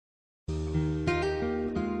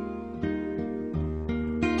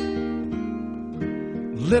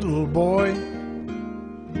little boy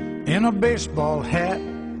in a baseball hat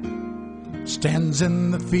stands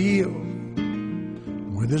in the field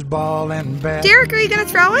with his ball and bat. Derek, are you gonna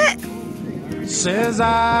throw it? Says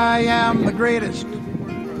I am the greatest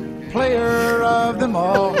player of them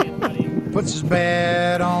all. Puts his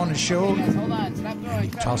bat on his shoulder and he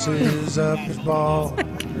tosses up his ball.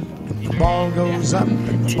 The ball goes up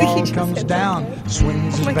and the ball comes down.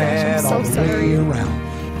 Swings his bat all the way around.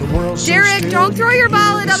 The world's so Derek, still, don't throw your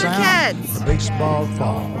ball at other sound. kids. The baseball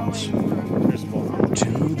falls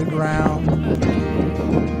to the ground.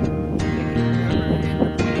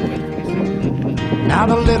 Now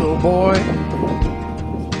the little boy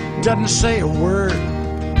doesn't say a word,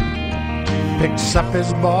 picks up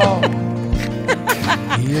his ball.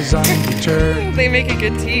 He is undeterred. They make a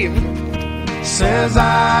good team. Says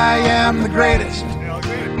I am the greatest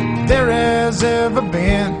there has ever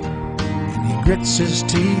been. And he grits his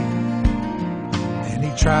teeth and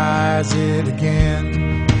he tries it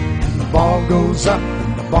again. And the ball goes up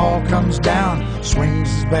and the ball comes down. Swings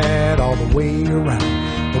his bat all the way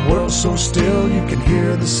around. The world's so still you can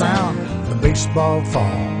hear the sound. The baseball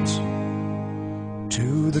falls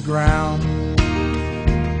to the ground.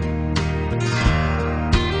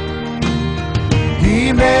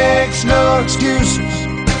 He makes no excuses,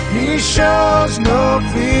 he shows no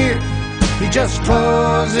fear. He just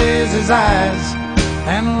closes his eyes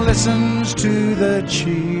and listens to the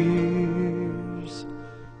cheers.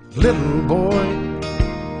 Little boy,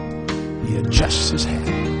 he adjusts his hat,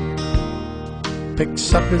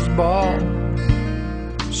 picks up his ball,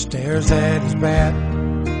 stares at his bat.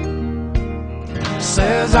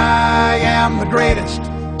 Says I am the greatest,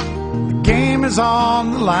 the game is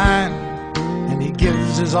on the line. And he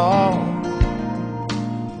gives his all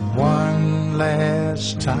one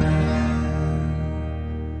last time.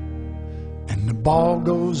 And the ball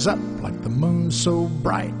goes up like the moon so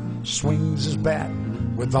bright. Swings his bat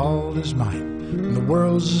with all his might. And the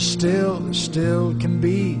world's as still can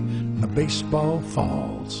be. And the baseball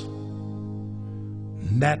falls.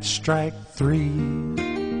 And that's strike three.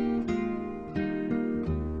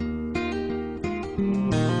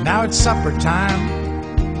 Now it's supper time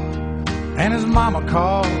and his mama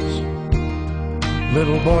calls.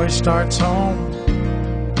 Little boy starts home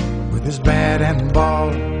with his bat and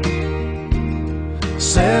ball.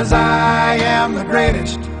 Says I am the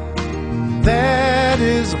greatest, that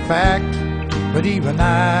is a fact. But even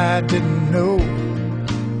I didn't know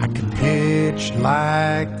I could pitch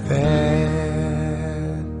like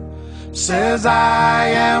that. Says I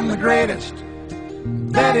am the greatest,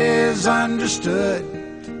 that is understood.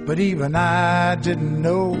 But even I didn't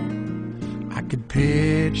know I could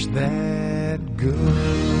pitch that good.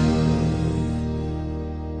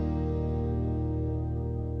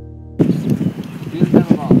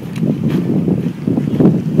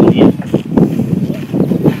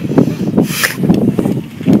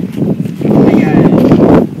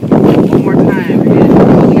 One more time. We're going to do it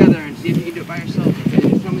all together and see if you can do it by yourself. Okay,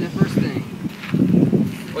 just tell me the first thing.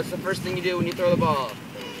 What's the first thing you do when you throw the ball?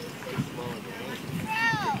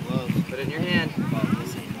 Put it in your hand.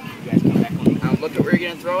 Now look at where you're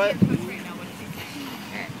going to throw it. There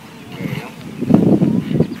you go.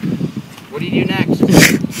 What do you do next?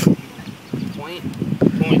 Point.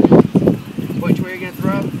 Point to where you're going to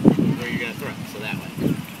throw. Where you're going to throw, so that way.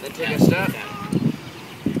 Then take a step.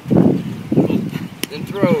 Then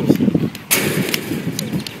throw.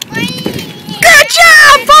 Good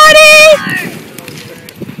job, buddy!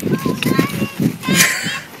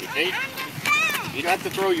 You don't have to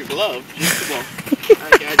throw your glove, just the ball.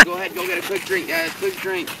 Alright guys, go ahead, go get a quick drink, guys. Quick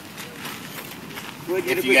drink. Go ahead,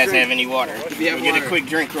 get If a you quick guys drink. have any water, If you have get water. a quick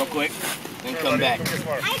drink real quick, and come back. I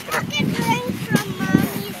took a drink from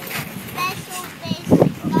Mommy's special baseball.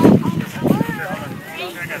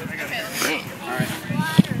 Alright.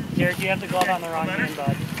 Derek, you have the glove on the wrong hand,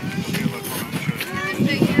 bud.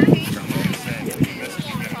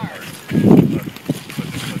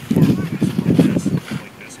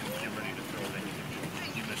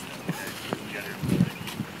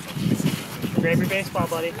 Grab your baseball,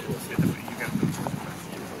 buddy.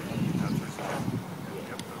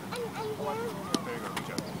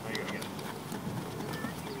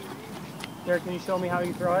 Derek, can you show me how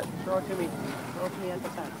you throw it? Throw it to me. Throw it to me at the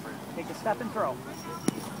fence. Take a step and throw.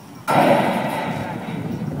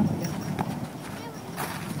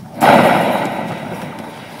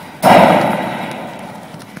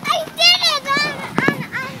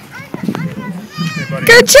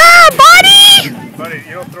 Good job, buddy! Buddy,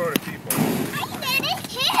 you don't throw it at people. I did it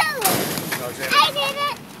too. No, I did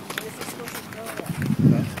it. Is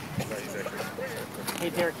that- is that- Hey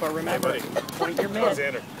Derek, but remember, point your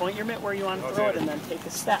mitt where you want to throw it, and then take a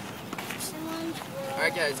step.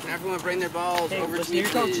 Alright guys, can everyone bring their balls Hey, over to listen to me, your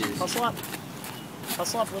coach. please? Hustle up.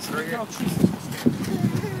 Hustle up. Listen to your coach. This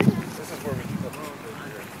is where we keep them.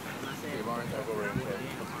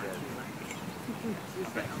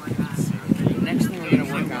 Next thing we're going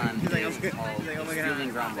to work on is fielding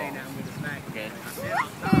ground balls. Okay?